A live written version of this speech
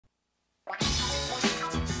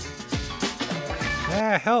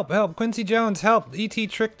Ah, help, help, Quincy Jones, help. E.T.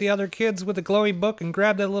 tricked the other kids with a glowing book and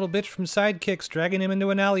grabbed that little bitch from Sidekicks, dragging him into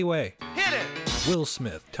an alleyway. Hit it! Will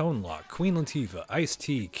Smith, Tone Loc, Queen Latifah,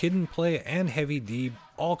 Ice-T, Kid and Play, and Heavy D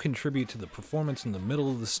all contribute to the performance in the middle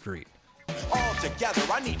of the street. All together,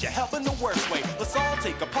 I need your help in the worst way. Let's all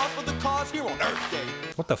take a pause for the cause here on Earth Day.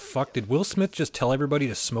 What the fuck? Did Will Smith just tell everybody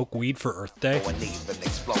to smoke weed for Earth Day? Oh, and even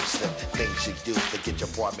explosive things you do to get your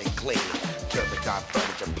apartment clean. Turbicon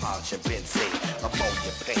furniture, polish and benzene.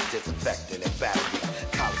 Ammonia, paint, disinfectant, and battery.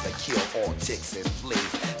 Collars that kill all ticks and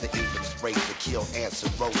fleas. The even sprays to kill ants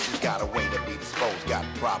and roaches. Got a way to be disposed, got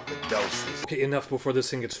proper doses. Okay, enough before this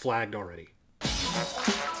thing gets flagged already.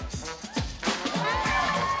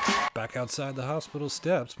 Back outside the hospital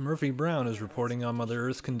steps, Murphy Brown is reporting on Mother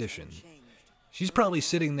Earth's condition. She's probably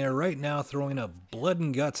sitting there right now throwing up blood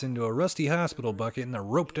and guts into a rusty hospital bucket in a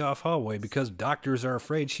roped-off hallway because doctors are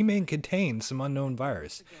afraid she may contain some unknown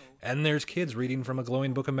virus. And there's kids reading from a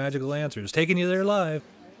glowing book of magical answers, taking you there live.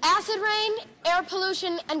 Acid rain, air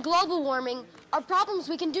pollution, and global warming are problems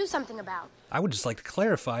we can do something about. I would just like to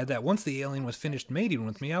clarify that once the alien was finished mating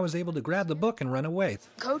with me, I was able to grab the book and run away.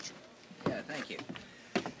 Coach? Yeah, thank you.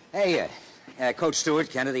 Hey, Coach Stewart,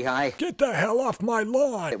 Kennedy High. Get the hell off my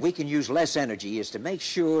lawn! We can use less energy is to make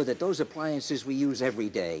sure that those appliances we use every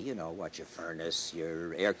day, you know, what, your furnace,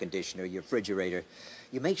 your air conditioner, your refrigerator,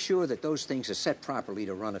 you make sure that those things are set properly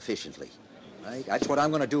to run efficiently, right? That's what I'm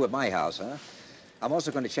going to do at my house, huh? I'm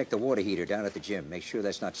also going to check the water heater down at the gym, make sure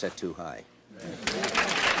that's not set too high.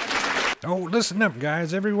 Oh, listen up,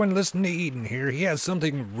 guys. Everyone listen to Eden here. He has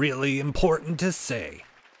something really important to say.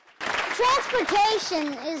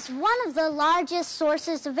 Transportation is one of the largest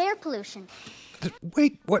sources of air pollution.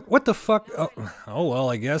 Wait, what the fuck? Oh,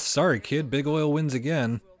 well, I guess. Sorry, kid. Big oil wins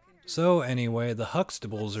again. So, anyway, the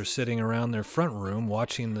Huxtables are sitting around their front room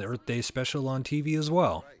watching the Earth Day special on TV as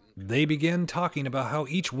well. They begin talking about how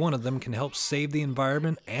each one of them can help save the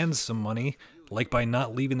environment and some money, like by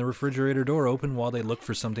not leaving the refrigerator door open while they look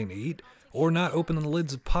for something to eat, or not opening the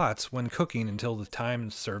lids of pots when cooking until the time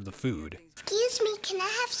to serve the food. Excuse me, can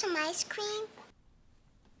I have some ice cream?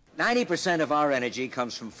 90% of our energy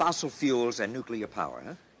comes from fossil fuels and nuclear power,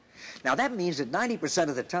 huh? Now, that means that 90%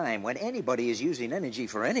 of the time, when anybody is using energy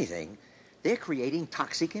for anything, they're creating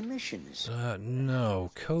toxic emissions.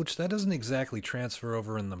 No, Coach, that doesn't exactly transfer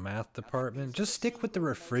over in the math department. Just stick with the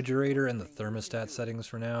refrigerator and the thermostat settings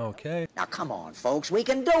for now, okay? Now, come on, folks, we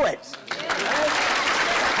can do it!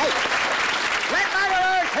 Hey, let Mother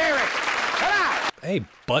Earth hear it! Come on! Hey,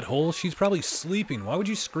 butthole, she's probably sleeping. Why would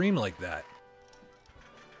you scream like that?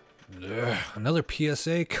 Ugh, another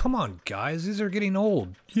PSA? Come on, guys, these are getting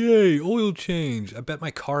old. Yay, oil change. I bet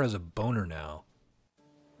my car has a boner now.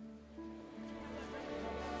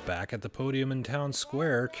 Back at the podium in Town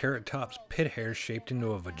Square, Carrot Top's pit hair shaped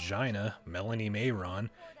into a vagina, Melanie Mayron,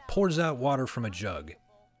 pours out water from a jug.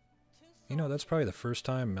 You know, that's probably the first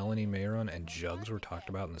time Melanie Mayron and jugs were talked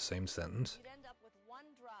about in the same sentence.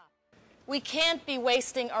 We can't be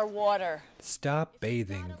wasting our water. Stop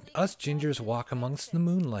bathing. Us gingers walk amongst the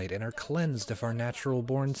moonlight and are cleansed of our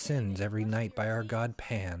natural-born sins every night by our god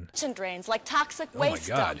Pan. Kitchen drains like toxic waste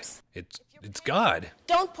Oh my god, dumps. it's God.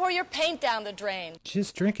 Don't pour your paint down the drain.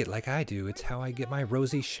 Just drink it like I do. It's how I get my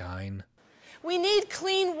rosy shine. We need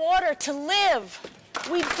clean water to live.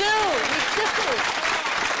 We do.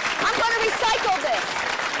 I'm going to recycle this.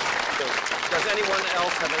 Does anyone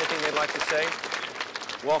else have anything they'd like to say?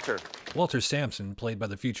 Walter. Walter Sampson, played by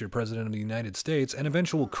the future President of the United States and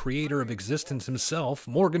eventual creator of existence himself,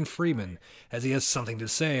 Morgan Freeman, as he has something to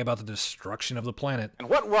say about the destruction of the planet. And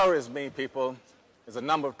what worries me, people, is the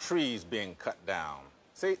number of trees being cut down.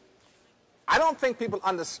 See, I don't think people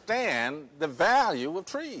understand the value of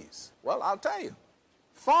trees. Well, I'll tell you.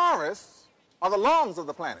 Forests are the lungs of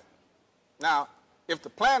the planet. Now, if the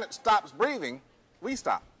planet stops breathing, we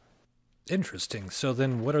stop. Interesting. So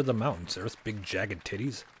then what are the mountains? Earth's big jagged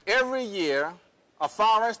titties? Every year, a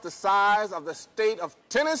forest the size of the state of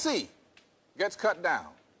Tennessee gets cut down.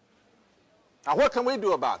 Now, what can we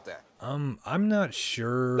do about that? I'm not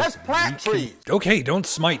sure. Let's plant trees. Okay, don't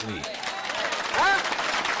smite me. Huh?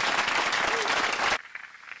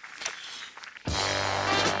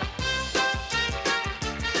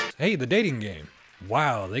 Hey, the dating game.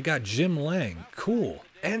 Wow, they got Jim Lang. Cool.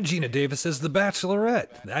 And Gina Davis as the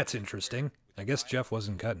Bachelorette. That's interesting. I guess Jeff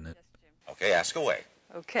wasn't cutting it. Okay, ask away.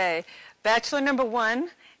 Okay. Bachelor number 1,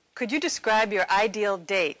 could you describe your ideal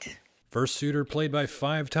date? First suitor played by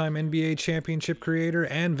 5-time NBA championship creator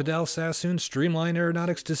and Vidal Sassoon Streamline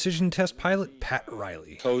Aeronautics decision test pilot Pat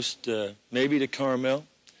Riley. Coast maybe to Carmel,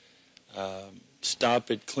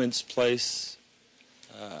 stop at Clint's place,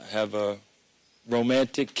 have a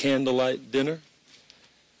romantic candlelight dinner,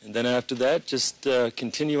 And then after that, just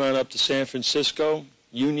continue on up to San Francisco,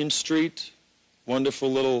 Union Street,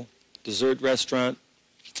 wonderful little dessert restaurant.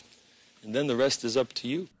 And then the rest is up to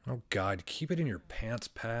you. Oh, God, keep it in your pants,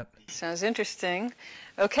 Pat. Sounds interesting.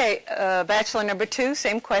 Okay, bachelor number 2,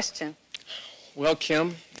 same question. Well,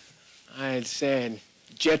 Kim, I'd say I'd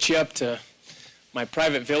jet you up to my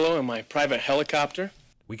private villa and my private helicopter.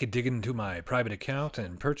 We could dig into my private account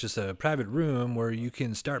and purchase a private room where you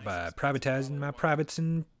can start by privatizing my privates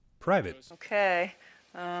in private. Okay,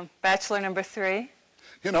 bachelor number 3.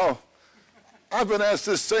 You know, I've been asked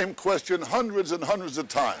this same question hundreds and hundreds of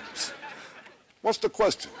times. What's the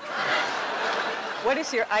question? What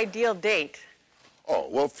is your ideal date? Oh,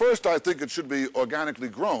 well, first I think it should be organically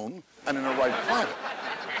grown and in the right climate.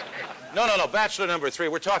 No, bachelor number 3,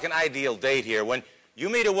 we're talking ideal date here. When you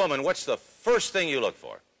meet a woman, what's the first thing you look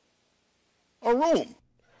for? A room.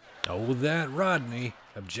 Oh, that Rodney.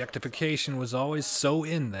 Objectification was always so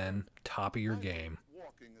in then. Top of your game.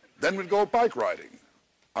 Then we'd go bike riding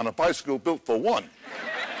on a bicycle built for one.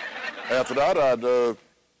 After that, I'd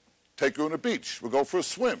take her on the beach. We'll go for a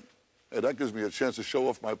swim. Hey, that gives me a chance to show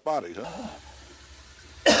off my body, huh?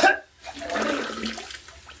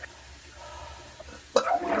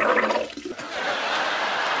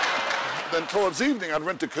 Then towards evening, I'd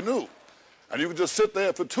rent a canoe. And you could just sit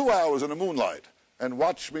there for 2 hours in the moonlight and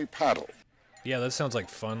watch me paddle. Yeah, that sounds like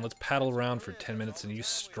fun. Let's paddle around for 10 minutes and you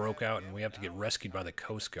stroke out and we have to get rescued by the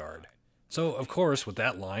Coast Guard. So, of course, with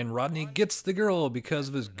that line, Rodney gets the girl because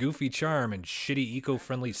of his goofy charm and shitty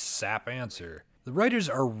eco-friendly sap answer. The writers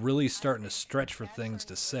are really starting to stretch for things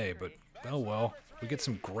to say, but oh well. We get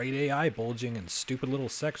some great AI bulging and stupid little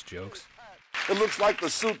sex jokes. It looks like the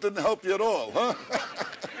suit didn't help you at all, huh?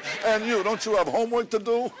 And you, don't you have homework to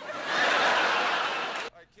do?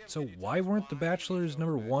 So why weren't the Bachelors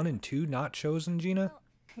number 1 and 2 not chosen, Gina?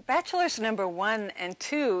 Bachelors number 1 and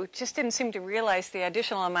 2 just didn't seem to realize the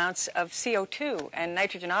additional amounts of CO2 and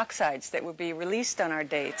nitrogen oxides that would be released on our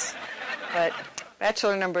dates. But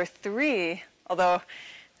Bachelor number 3, although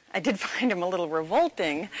I did find him a little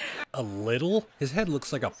revolting. A little? His head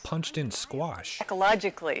looks like a punched-in squash.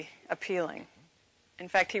 Psychologically appealing. In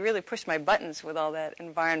fact, he really pushed my buttons with all that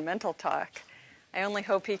environmental talk. I only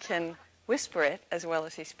hope he can whisper it as well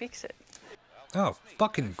as he speaks it. Oh,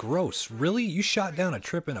 fucking gross. Really? You shot down a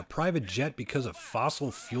trip in a private jet because of fossil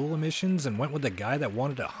fuel emissions and went with the guy that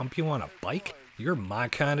wanted to hump you on a bike? You're my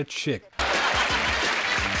kind of chick. Oh,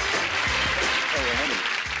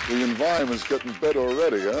 honey, the environment's getting better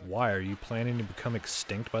already, huh? Why? Are you planning to become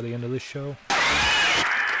extinct by the end of this show?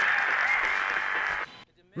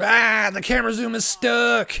 Ah, the camera zoom is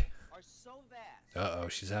stuck! Uh-oh,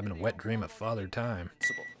 she's having a wet dream of Father Time.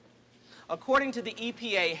 According to the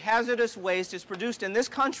EPA, hazardous waste is produced in this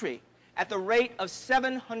country at the rate of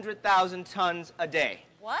 700,000 tons a day.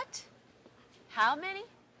 What? How many?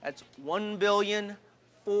 That's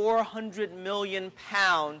 1,400,000,000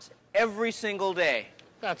 pounds every single day.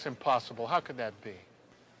 That's impossible. How could that be?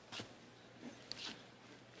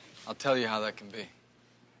 I'll tell you how that can be.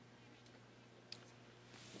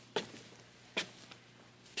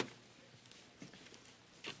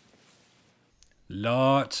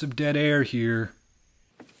 Lots of dead air here.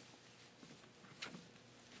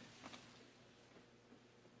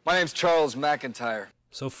 My name's Charles McIntyre.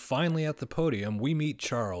 So finally at the podium, we meet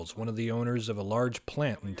Charles, one of the owners of a large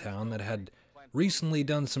plant in town that had recently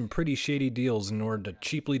done some pretty shady deals in order to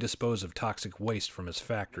cheaply dispose of toxic waste from his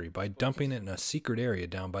factory by dumping it in a secret area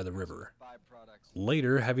down by the river.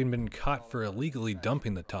 Later, having been caught for illegally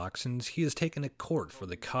dumping the toxins, he is taken to court for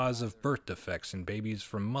the cause of birth defects in babies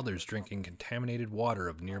from mothers drinking contaminated water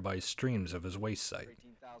of nearby streams of his waste site.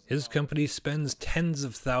 His company spends tens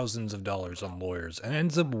of thousands of dollars on lawyers and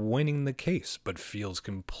ends up winning the case, but feels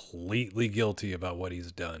completely guilty about what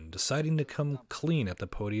he's done, deciding to come clean at the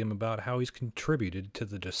podium about how he's contributed to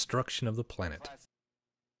the destruction of the planet.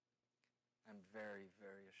 I'm very,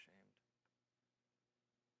 very ashamed.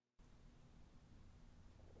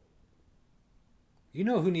 You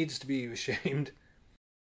know who needs to be ashamed?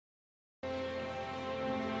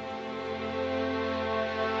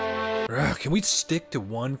 Can we stick to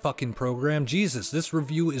one fucking program? Jesus, this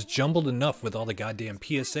review is jumbled enough with all the goddamn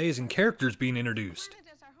PSAs and characters being introduced.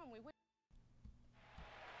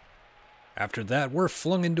 After that, we're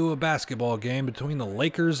flung into a basketball game between the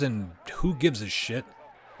Lakers and who gives a shit.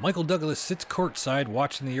 Michael Douglas sits courtside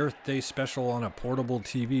watching the Earth Day special on a portable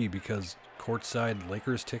TV because courtside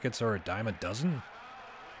Lakers tickets are $10 a dozen?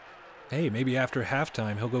 Hey, maybe after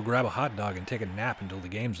halftime he'll go grab a hot dog and take a nap until the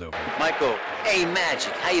game's over. Michael, hey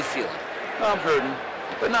Magic, how you feeling? I'm hurting,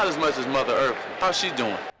 but not as much as Mother Earth. How's she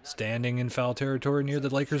doing? Standing in foul territory near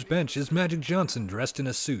the Lakers bench is Magic Johnson dressed in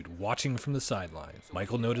a suit, watching from the sideline.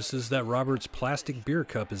 Michael notices that Robert's plastic beer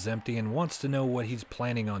cup is empty and wants to know what he's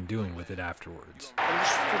planning on doing with it afterwards.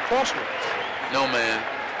 No, man.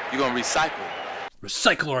 You're gonna recycle.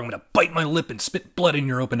 Recycle or I'm gonna bite my lip and spit blood in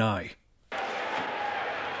your open eye.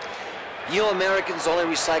 You Americans only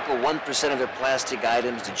recycle 1% of their plastic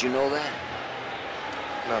items. Did you know that?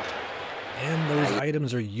 No. And those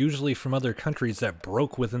items are usually from other countries that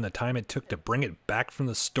broke within the time it took to bring it back from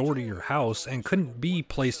the store to your house and couldn't be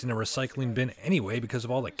placed in a recycling bin anyway because of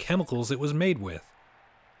all the chemicals it was made with.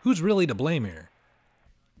 Who's really to blame here?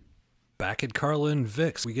 Back at Carla and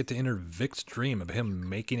Vic's, we get to enter Vic's dream of him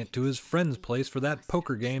making it to his friend's place for that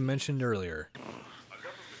poker game mentioned earlier.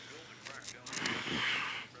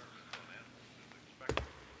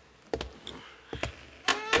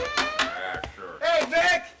 Hey,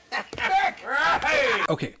 Vic!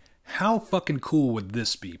 Okay, how fucking cool would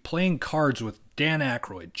this be? Playing cards with Dan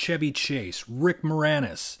Aykroyd, Chevy Chase, Rick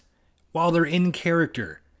Moranis, while they're in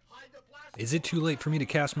character. Is it too late for me to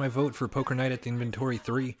cast my vote for Poker Night at the Inventory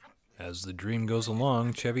 3? As the dream goes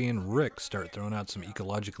along, Chevy and Rick start throwing out some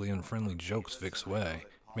ecologically unfriendly jokes Vic's way,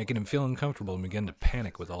 making him feel uncomfortable and begin to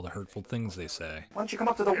panic with all the hurtful things they say. Why don't you come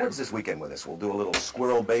up to the woods this weekend with us? We'll do a little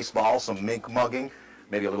squirrel baseball, some mink mugging,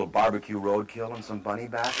 maybe a little barbecue roadkill and some bunny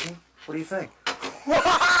bashing. What do you think? Look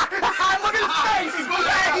at his face!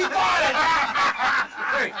 He bought it!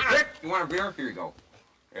 Hey, Rick, you want a beer? Here you go.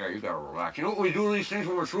 Yeah, you gotta relax. You know what we do to these things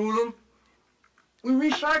when we're through them? We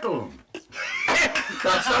recycle them.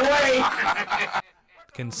 That's the way!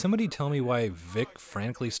 Can somebody tell me why Vic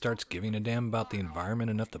frantically starts giving a damn about the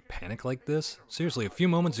environment enough to panic like this? Seriously, a few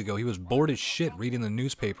moments ago he was bored as shit reading the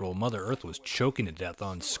newspaper while Mother Earth was choking to death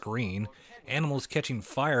on screen, animals catching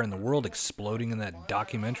fire and the world exploding in that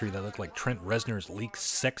documentary that looked like Trent Reznor's leaked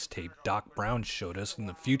sex tape Doc Brown showed us in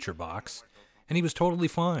the Future Box, and he was totally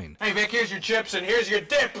fine. Hey, Vic, here's your chips and here's your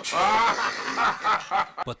dip!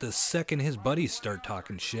 But the second his buddies start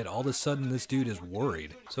talking shit, all of a sudden this dude is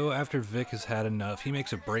worried. So after Vic has had enough, he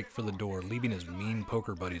makes a break for the door, leaving his mean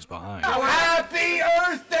poker buddies behind. Happy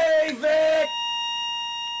Earth Day, Vic!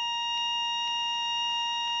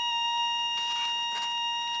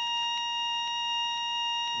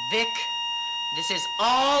 Vic, this is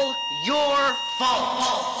all your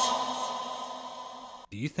fault.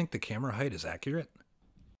 Do you think the camera height is accurate?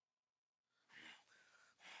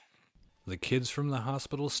 The kids from the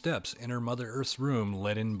hospital steps enter Mother Earth's room,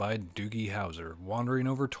 led in by Doogie Howser, wandering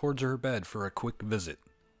over towards her bed for a quick visit.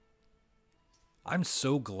 I'm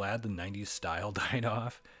so glad the 90s style died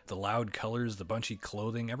off. The loud colors, the bunchy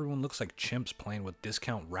clothing, everyone looks like chimps playing with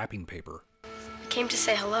discount wrapping paper. I came to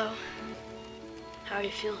say hello. How are you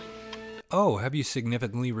feeling? Oh, have you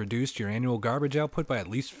significantly reduced your annual garbage output by at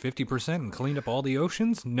least 50% and cleaned up all the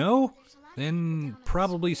oceans? No? Then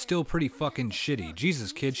probably still pretty fucking shitty.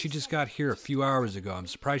 Jesus, kid, she just got here a few hours ago. I'm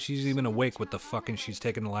surprised she's even awake with the fucking she's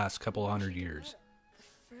taken the last couple 100 years.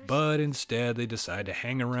 But instead, they decide to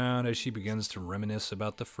hang around as she begins to reminisce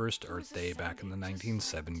about the first Earth Day back in the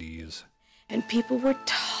 1970s. And people were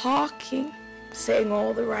talking, saying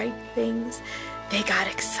all the right things. They got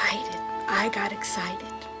excited. I got excited.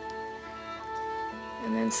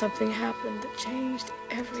 And then something happened that changed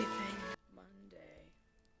everything.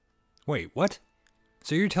 Wait, what?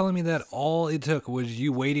 So you're telling me that all it took was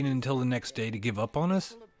you waiting until the next day to give up on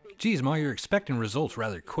us? Geez, Ma, you're expecting results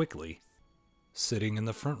rather quickly. Sitting in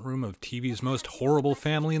the front room of TV's most horrible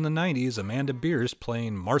family in the 90s, Amanda Bierce,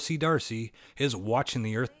 playing Marcy Darcy, is watching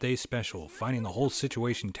the Earth Day special, finding the whole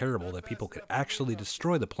situation terrible that people could actually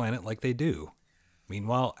destroy the planet like they do.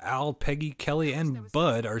 Meanwhile, Al, Peggy, Kelly, and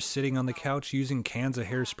Bud are sitting on the couch using cans of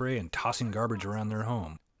hairspray and tossing garbage around their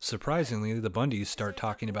home. Surprisingly, the Bundys start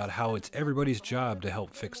talking about how it's everybody's job to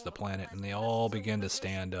help fix the planet, and they all begin to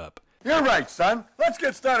stand up. You're right, son. Let's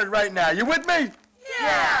get started right now. You with me?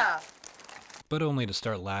 Yeah! But only to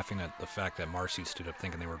start laughing at the fact that Marcy stood up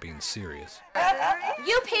thinking they were being serious.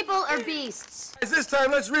 You people are beasts. This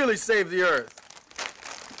time, let's really save the Earth.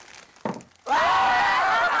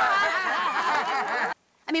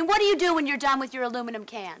 I mean, what do you do when you're done with your aluminum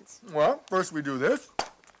cans? Well, first we do this,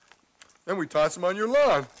 then we toss them on your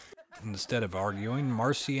lawn. Instead of arguing,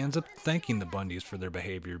 Marcy ends up thanking the Bundys for their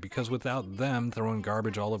behavior, because without them throwing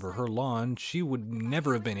garbage all over her lawn, she would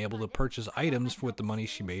never have been able to purchase items with the money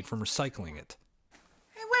she made from recycling it.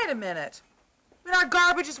 Hey, wait a minute. I mean, our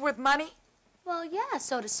garbage is worth money? Well, yeah,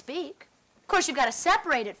 so to speak. Of course, you've got to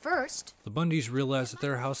separate it first. The Bundys realize that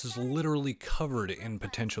their house is literally covered in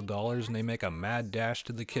potential dollars, and they make a mad dash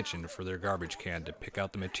to the kitchen for their garbage can to pick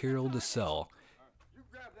out the material to sell.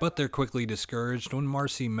 But they're quickly discouraged when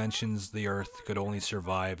Marcy mentions the Earth could only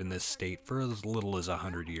survive in this state for as little as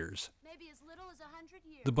 100 years.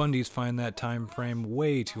 The Bundys find that time frame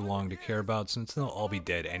way too long to care about since they'll all be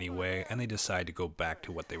dead anyway, and they decide to go back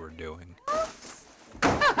to what they were doing.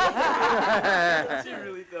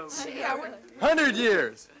 100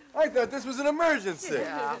 years. I thought this was an emergency.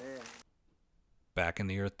 Yeah. Back in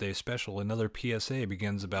the Earth Day special, another PSA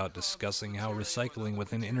begins about discussing how recycling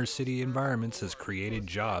within inner-city environments has created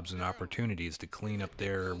jobs and opportunities to clean up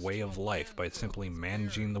their way of life by simply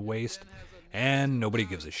managing the waste, and nobody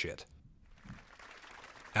gives a shit.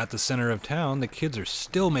 At the center of town, the kids are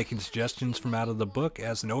still making suggestions from out of the book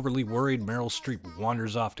as an overly worried Meryl Streep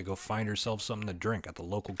wanders off to go find herself something to drink at the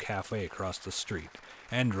local cafe across the street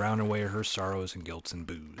and drown away her sorrows and guilts in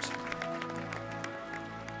booze.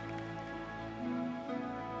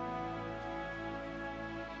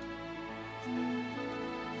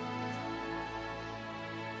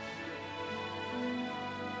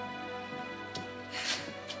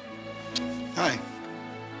 Hi.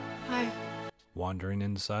 Hi. Wandering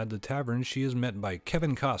inside the tavern, she is met by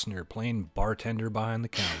Kevin Costner playing bartender behind the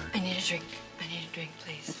counter. I need a drink. I need a drink,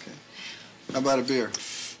 please. Okay. How about a beer?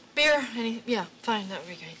 Beer? Yeah, fine. That would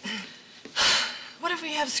be great. What if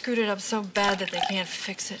we have screwed it up so bad that they can't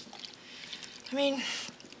fix it? I mean,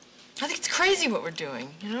 I think it's crazy what we're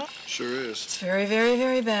doing, you know? Sure is. It's very, very,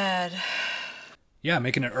 very bad. Yeah,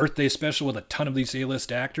 making an Earth Day special with a ton of these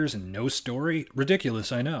A-list actors and no story?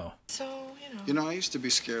 Ridiculous, I know. So, You know, I used to be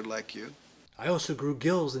scared like you. I also grew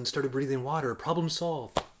gills and started breathing water. Problem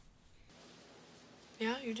solved.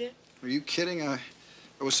 Yeah, you did? Are you kidding? I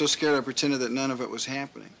was so scared I pretended that none of it was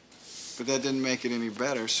happening. But that didn't make it any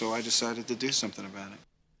better, so I decided to do something about it.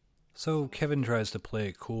 So Kevin tries to play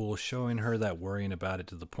it cool, showing her that worrying about it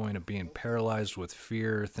to the point of being paralyzed with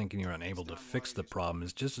fear, thinking you're unable to fix the problem,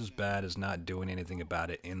 is just as bad as not doing anything about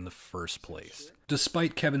it in the first place.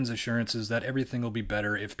 Despite Kevin's assurances that everything will be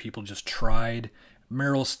better if people just tried,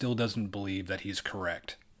 Meryl still doesn't believe that he's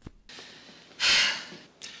correct.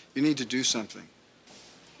 You need to do something.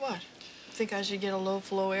 What? Think I should get a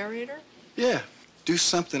low-flow aerator? Yeah, do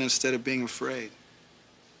something instead of being afraid.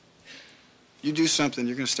 You do something,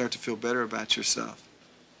 you're going to start to feel better about yourself.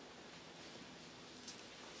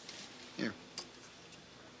 Here.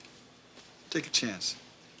 Take a chance.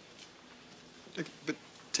 But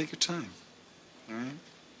take your time, all right?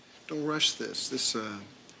 Don't rush this. This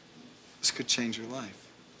could change your life.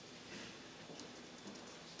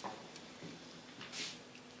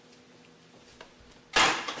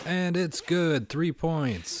 And it's good, 3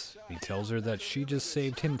 points. He tells her that she just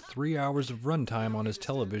saved him 3 hours of runtime on his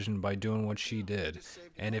television by doing what she did.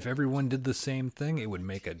 And if everyone did the same thing, it would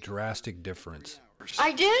make a drastic difference.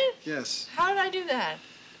 I did? Yes. How did I do that?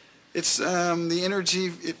 It's the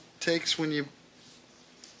energy it takes when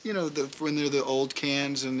when they're the old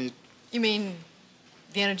cans and it... You mean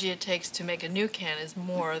the energy it takes to make a new can is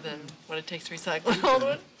more than what it takes to recycle an old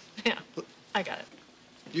one? Yeah, I got it.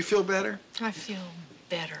 You feel better? I feel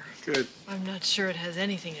better. Good. I'm not sure it has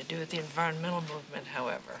anything to do with the environmental movement,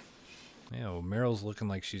 however. Yeah, well, Meryl's looking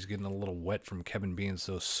like she's getting a little wet from Kevin being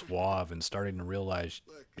so suave and starting to realize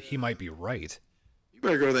he might be right. You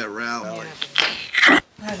better go to that rally. Yeah.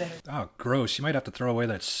 Oh, gross. She might have to throw away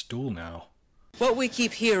that stool now. What we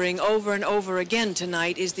keep hearing over and over again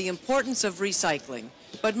tonight is the importance of recycling,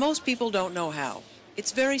 but most people don't know how.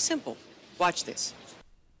 It's very simple. Watch this.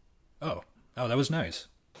 Oh, that was nice.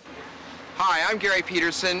 Hi, I'm Gary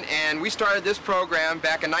Peterson, and we started this program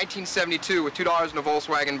back in 1972 with $2 in a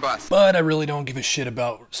Volkswagen bus. But I really don't give a shit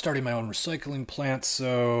about starting my own recycling plant,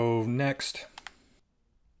 so next.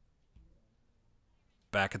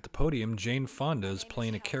 Back at the podium, Jane Fonda is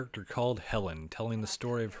playing a character called Helen, telling the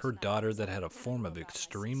story of her daughter that had a form of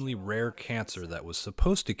extremely rare cancer that was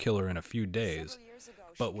supposed to kill her in a few days,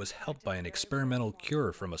 but was helped by an experimental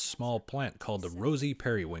cure from a small plant called the rosy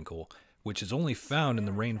periwinkle, which is only found in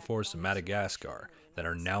the rainforests of Madagascar, that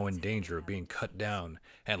are now in danger of being cut down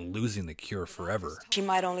and losing the cure forever. She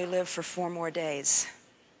might only live for 4 more days.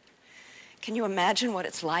 Can you imagine what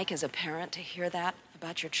it's like as a parent to hear that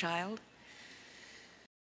about your child?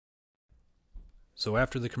 So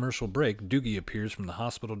after the commercial break, Doogie appears from the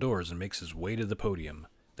hospital doors and makes his way to the podium.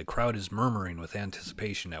 The crowd is murmuring with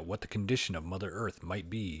anticipation at what the condition of Mother Earth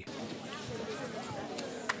might be.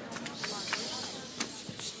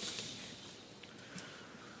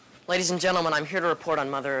 Ladies and gentlemen, I'm here to report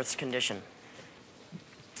on Mother Earth's condition.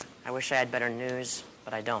 I wish I had better news,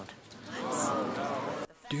 but I don't.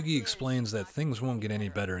 Doogie explains that things won't get any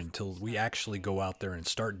better until we actually go out there and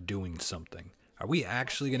start doing something. Are we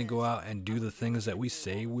actually going to go out and do the things that we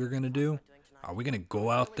say we're going to do? Are we going to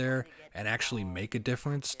go out there and actually make a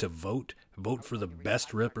difference, to vote for the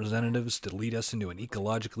best representatives to lead us into an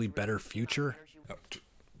ecologically better future?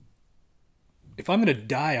 If I'm going to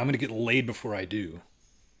die, I'm going to get laid before I do.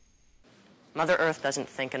 Mother Earth doesn't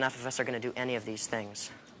think enough of us are going to do any of these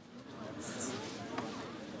things.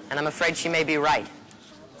 And I'm afraid she may be right.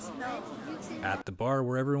 At the bar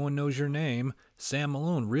where everyone knows your name, Sam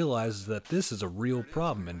Malone realizes that this is a real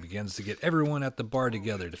problem and begins to get everyone at the bar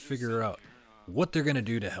together to figure out what they're going to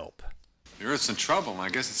do to help. The Earth's in trouble, and I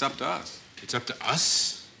guess it's up to us. It's up to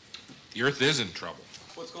us? The Earth is in trouble.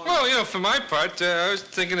 What's going on? Well, for my part, I was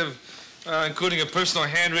thinking of including a personal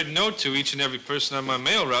handwritten note to each and every person on my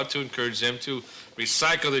mail route to encourage them to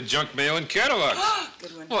recycle their junk mail and catalogs.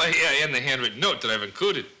 Good one. Well, yeah, and the handwritten note that I've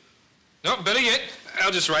included. No, better yet,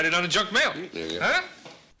 I'll just write it on a junk mail. There you go. Huh?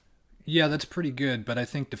 Yeah, that's pretty good, but I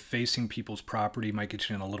think defacing people's property might get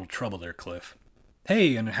you in a little trouble there, Cliff.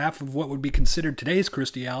 Hey, and half of what would be considered today's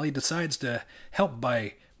Christie Alley decides to help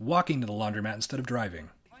by walking to the laundromat instead of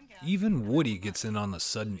driving. Even Woody gets in on the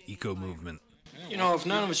sudden eco movement. You know, if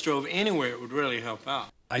none of us drove anywhere, it would really help out.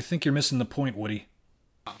 I think you're missing the point, Woody.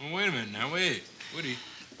 Well, wait a minute now, wait. Woody,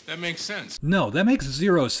 that makes sense. No, that makes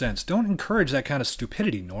zero sense. Don't encourage that kind of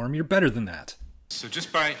stupidity, Norm. You're better than that. So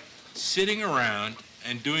just by sitting around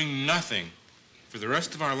and doing nothing for the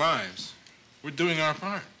rest of our lives, we're doing our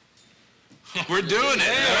part. We're doing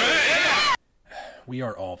it. We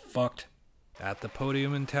are all fucked. At the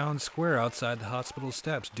podium in Town Square outside the hospital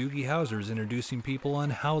steps, Doogie Howser is introducing people on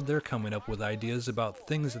how they're coming up with ideas about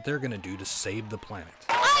things that they're going to do to save the planet.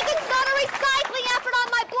 I can start a recycling effort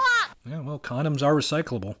on my block! Yeah, well, condoms are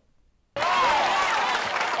recyclable. And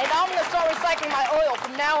I'm gonna start recycling my oil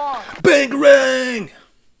from now on. Bangarang!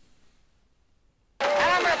 And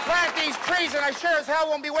I'm gonna plant these trees, and I sure as hell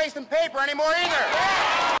won't be wasting paper anymore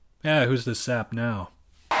either. Yeah, who's the sap now?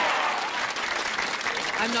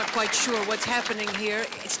 I'm not quite sure what's happening here.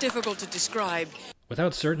 It's difficult to describe.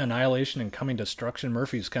 Without certain annihilation and coming destruction,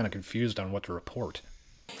 Murphy's kind of confused on what to report.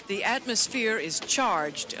 The atmosphere is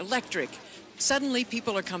charged, electric. Suddenly,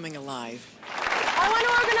 people are coming alive. I want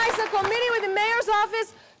to organize a committee with the mayor's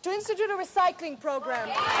office to institute a recycling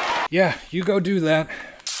program. Yeah, you go do that.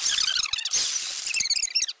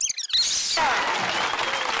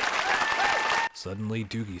 Suddenly,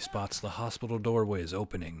 Doogie spots the hospital doorways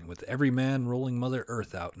opening, with every man rolling Mother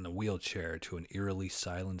Earth out in a wheelchair to an eerily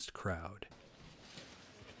silenced crowd.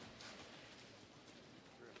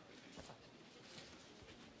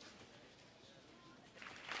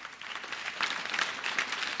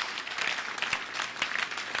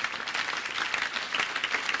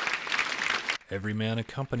 Every man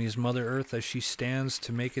accompanies Mother Earth as she stands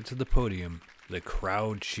to make it to the podium. The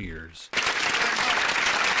crowd cheers.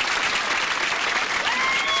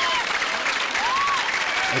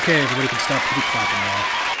 Okay, everybody can stop kitty clapping now.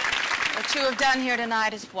 What you have done here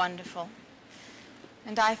tonight is wonderful.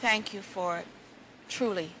 And I thank you for it.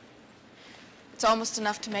 Truly. It's almost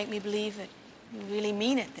enough to make me believe that you really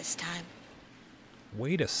mean it this time.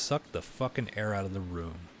 Way to suck the fucking air out of the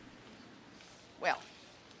room. Well,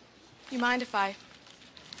 you mind if I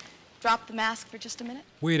drop the mask for just a minute?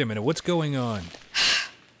 Wait a minute, what's going on?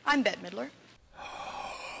 I'm Bette Midler.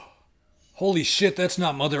 Holy shit, that's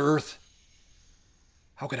not Mother Earth.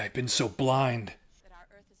 How could I have been so blind?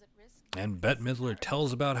 And Bette Midler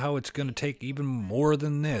tells about how it's going to take even more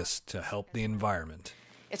than this to help the environment.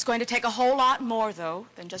 It's going to take a whole lot more, though,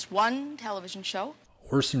 than just one television show.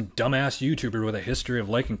 Or some dumbass YouTuber with a history of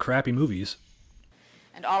liking crappy movies.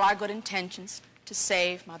 And all our good intentions to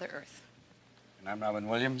save Mother Earth. And I'm Robin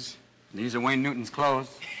Williams. And these are Wayne Newton's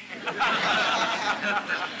clothes. And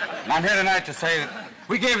I'm here tonight to say that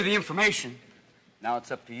we gave you the information. Now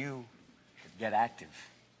it's up to you to get active.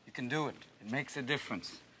 You can do it. It makes a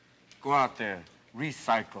difference. Go out there.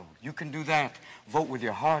 Recycle. You can do that. Vote with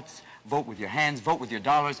your hearts. Vote with your hands. Vote with your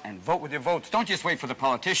dollars. And vote with your votes. Don't just wait for the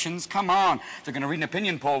politicians. Come on. They're going to read an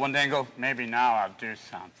opinion poll one day and go, maybe now I'll do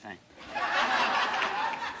something.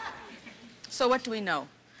 So what do we know?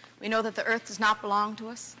 We know that the Earth does not belong to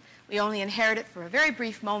us. We only inherit it for a very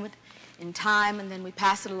brief moment in time, and then we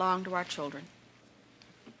pass it along to our children.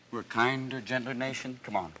 We're a kinder, gentler nation.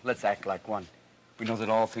 Come on, let's act like one. We know that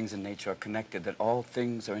all things in nature are connected, that all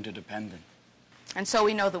things are interdependent. And so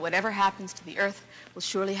we know that whatever happens to the Earth will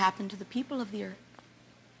surely happen to the people of the Earth.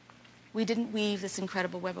 We didn't weave this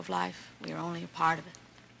incredible web of life. We are only a part of it.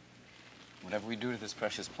 Whatever we do to this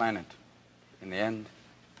precious planet, in the end,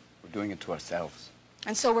 we're doing it to ourselves.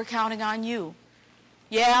 And so we're counting on you.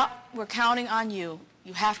 Yeah, we're counting on you.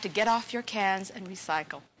 You have to get off your cans and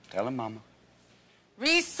recycle. Tell him, Mama.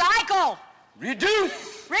 Recycle!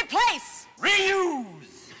 Reduce! Replace!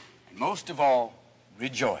 Reuse! And most of all,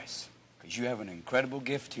 rejoice, because you have an incredible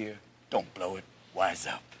gift here. Don't blow it. Wise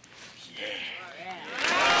up.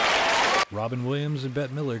 Robin Williams and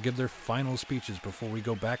Bette Midler give their final speeches before we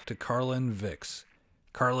go back to Carla and Vix.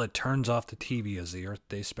 Carla turns off the TV as the Earth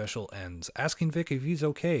Day special ends, asking Vic if he's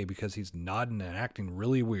okay because he's nodding and acting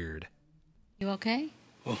really weird. You okay?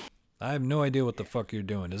 Oh. I have no idea what the fuck you're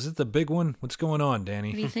doing. Is it the big one? What's going on, Danny?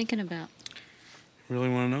 What are you thinking about? Really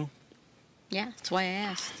want to know? Yeah, that's why I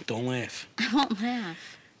asked. Don't laugh. I won't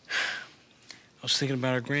laugh. I was thinking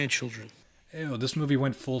about our grandchildren. Ew, this movie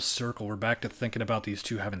went full circle. We're back to thinking about these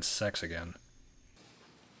two having sex again.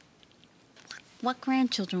 What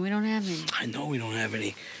grandchildren? We don't have any. I know we don't have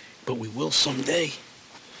any, but we will someday.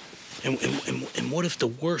 And what if the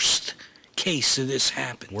worst case of this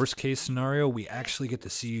happens? Worst case scenario, we actually get to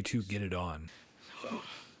see you two get it on.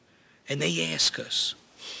 And they ask us,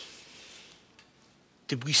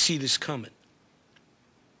 did we see this coming?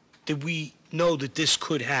 Did we know that this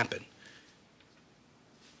could happen?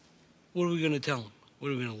 What are we going to tell them? What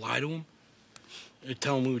are we going to lie to them?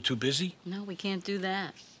 Tell them we were too busy? No, we can't do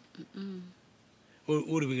that. Mm-mm.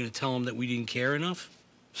 What are we going to tell them, that we didn't care enough?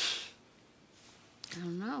 I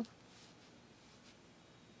don't know.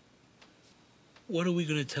 What are we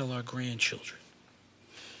going to tell our grandchildren?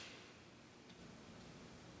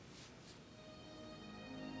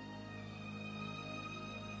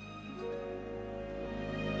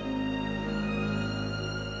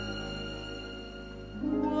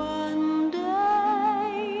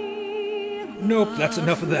 Nope, that's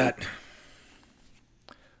enough of that.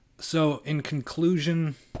 So, in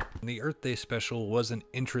conclusion, the Earth Day special was an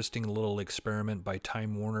interesting little experiment by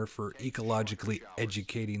Time Warner for ecologically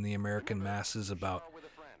educating the American masses about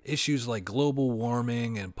issues like global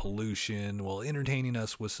warming and pollution, while entertaining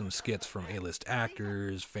us with some skits from A-list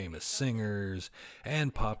actors, famous singers,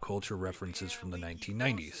 and pop culture references from the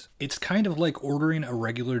 1990s. It's kind of like ordering a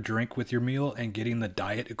regular drink with your meal and getting the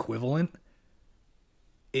diet equivalent.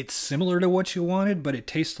 It's similar to what you wanted, but it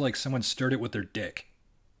tastes like someone stirred it with their dick.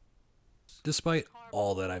 Despite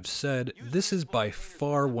all that I've said, this is by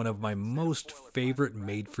far one of my most favorite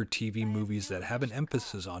made-for-TV movies that have an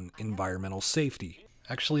emphasis on environmental safety.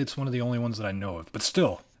 Actually, it's one of the only ones that I know of, but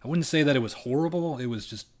still, I wouldn't say that it was horrible, it was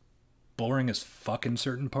just boring as fuck in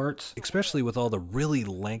certain parts. Especially with all the really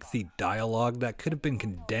lengthy dialogue that could have been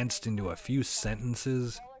condensed into a few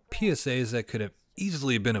sentences. PSAs that could have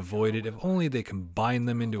easily been avoided if only they combined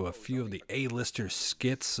them into a few of the A-lister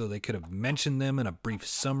skits so they could have mentioned them in a brief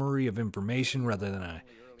summary of information rather than a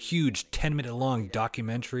huge 10-minute long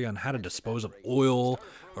documentary on how to dispose of oil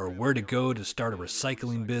or where to go to start a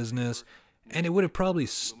recycling business. And it would have probably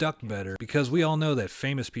stuck better because we all know that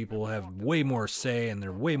famous people have way more say and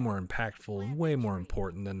they're way more impactful and way more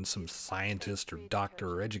important than some scientist or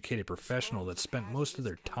doctor or educated professional that spent most of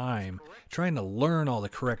their time trying to learn all the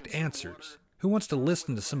correct answers. Who wants to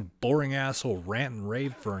listen to some boring asshole rant and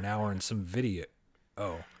rave for an hour in some video?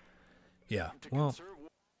 Oh. Yeah, well.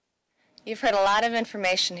 You've heard a lot of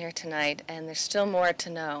information here tonight, and there's still more to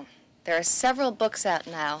know. There are several books out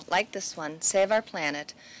now, like this one, Save Our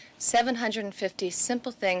Planet, 750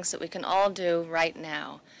 simple things that we can all do right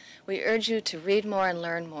now. We urge you to read more and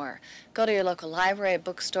learn more. Go to your local library or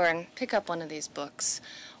bookstore and pick up one of these books.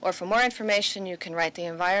 Or for more information, you can write the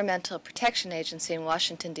Environmental Protection Agency in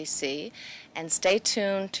Washington, D.C., and stay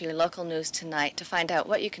tuned to your local news tonight to find out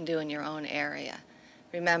what you can do in your own area.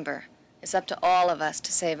 Remember, it's up to all of us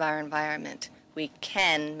to save our environment. We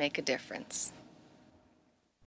can make a difference.